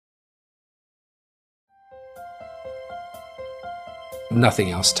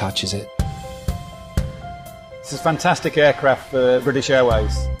Nothing else touches it. This is a fantastic aircraft for British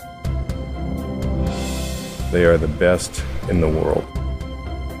Airways. They are the best in the world.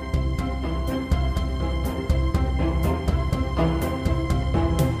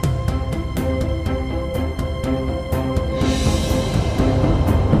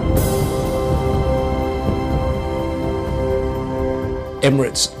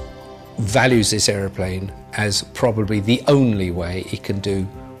 Emirates values this aeroplane as probably the only way it can do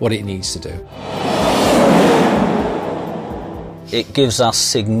what it needs to do. It gives us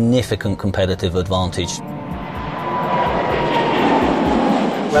significant competitive advantage.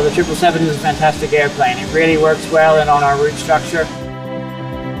 Well, the 777 is a fantastic airplane. It really works well and on our route structure.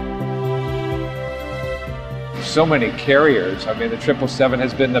 So many carriers. I mean, the 777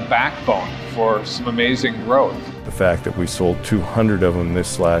 has been the backbone for some amazing growth. The fact that we sold 200 of them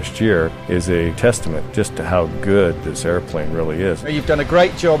this last year is a testament just to how good this airplane really is. You've done a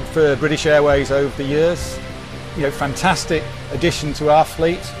great job for British Airways over the years. You know, fantastic addition to our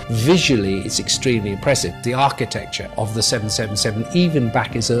fleet. Visually, it's extremely impressive. The architecture of the 777, even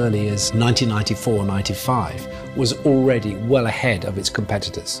back as early as 1994-95, was already well ahead of its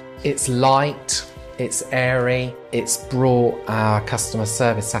competitors. It's light, it's airy, it's brought our customer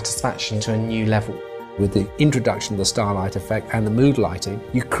service satisfaction to a new level. With the introduction of the starlight effect and the mood lighting,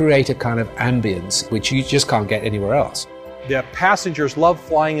 you create a kind of ambience which you just can't get anywhere else. The passengers love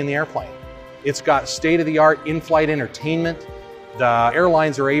flying in the airplane. It's got state-of-the-art in-flight entertainment. The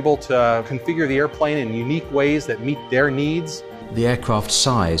airlines are able to configure the airplane in unique ways that meet their needs. The aircraft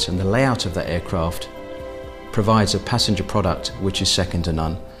size and the layout of that aircraft provides a passenger product which is second to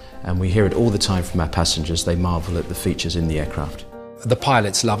none. And we hear it all the time from our passengers. They marvel at the features in the aircraft. The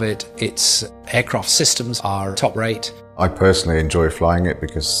pilots love it. Its aircraft systems are top rate. I personally enjoy flying it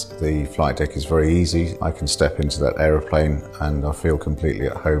because the flight deck is very easy. I can step into that aeroplane and I feel completely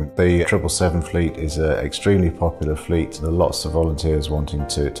at home. The 777 fleet is an extremely popular fleet. There are lots of volunteers wanting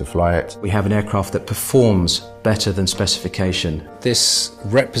to fly it. We have an aircraft that performs better than specification. This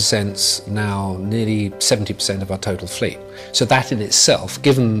represents now nearly 70% of our total fleet. So that in itself,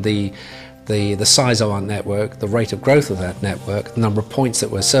 given the size of our network, the rate of growth of that network, the number of points that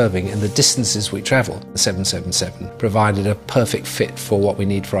we're serving and the distances we travel, the 777 provided a perfect fit for what we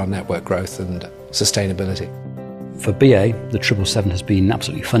need for our network growth and sustainability. For BA, the 777 has been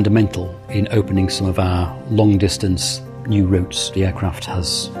absolutely fundamental in opening some of our long-distance new routes. The aircraft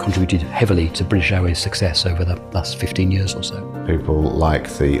has contributed heavily to British Airways' success over the last 15 years or so. People like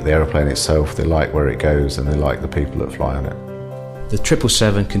the aeroplane itself, they like where it goes and they like the people that fly on it. The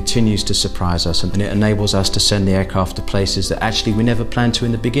 777 continues to surprise us and it enables us to send the aircraft to places that actually we never planned to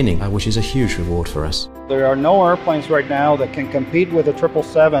in the beginning, which is a huge reward for us. There are no airplanes right now that can compete with the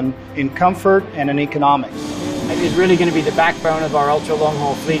 777 in comfort and in economics. It's really going to be the backbone of our ultra long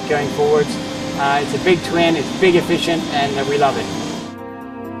haul fleet going forwards. It's a big twin, it's big efficient, and we love it.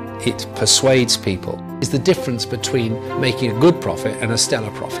 It persuades people. It's the difference between making a good profit and a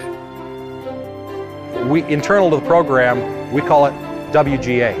stellar profit. Internal to the program, we call it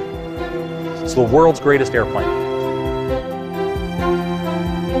WGA. It's the world's greatest airplane.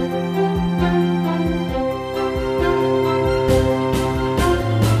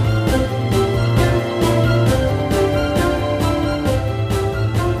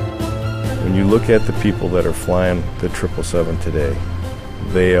 When you look at the people that are flying the 777 today,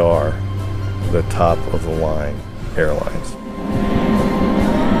 they are the top of the line airlines.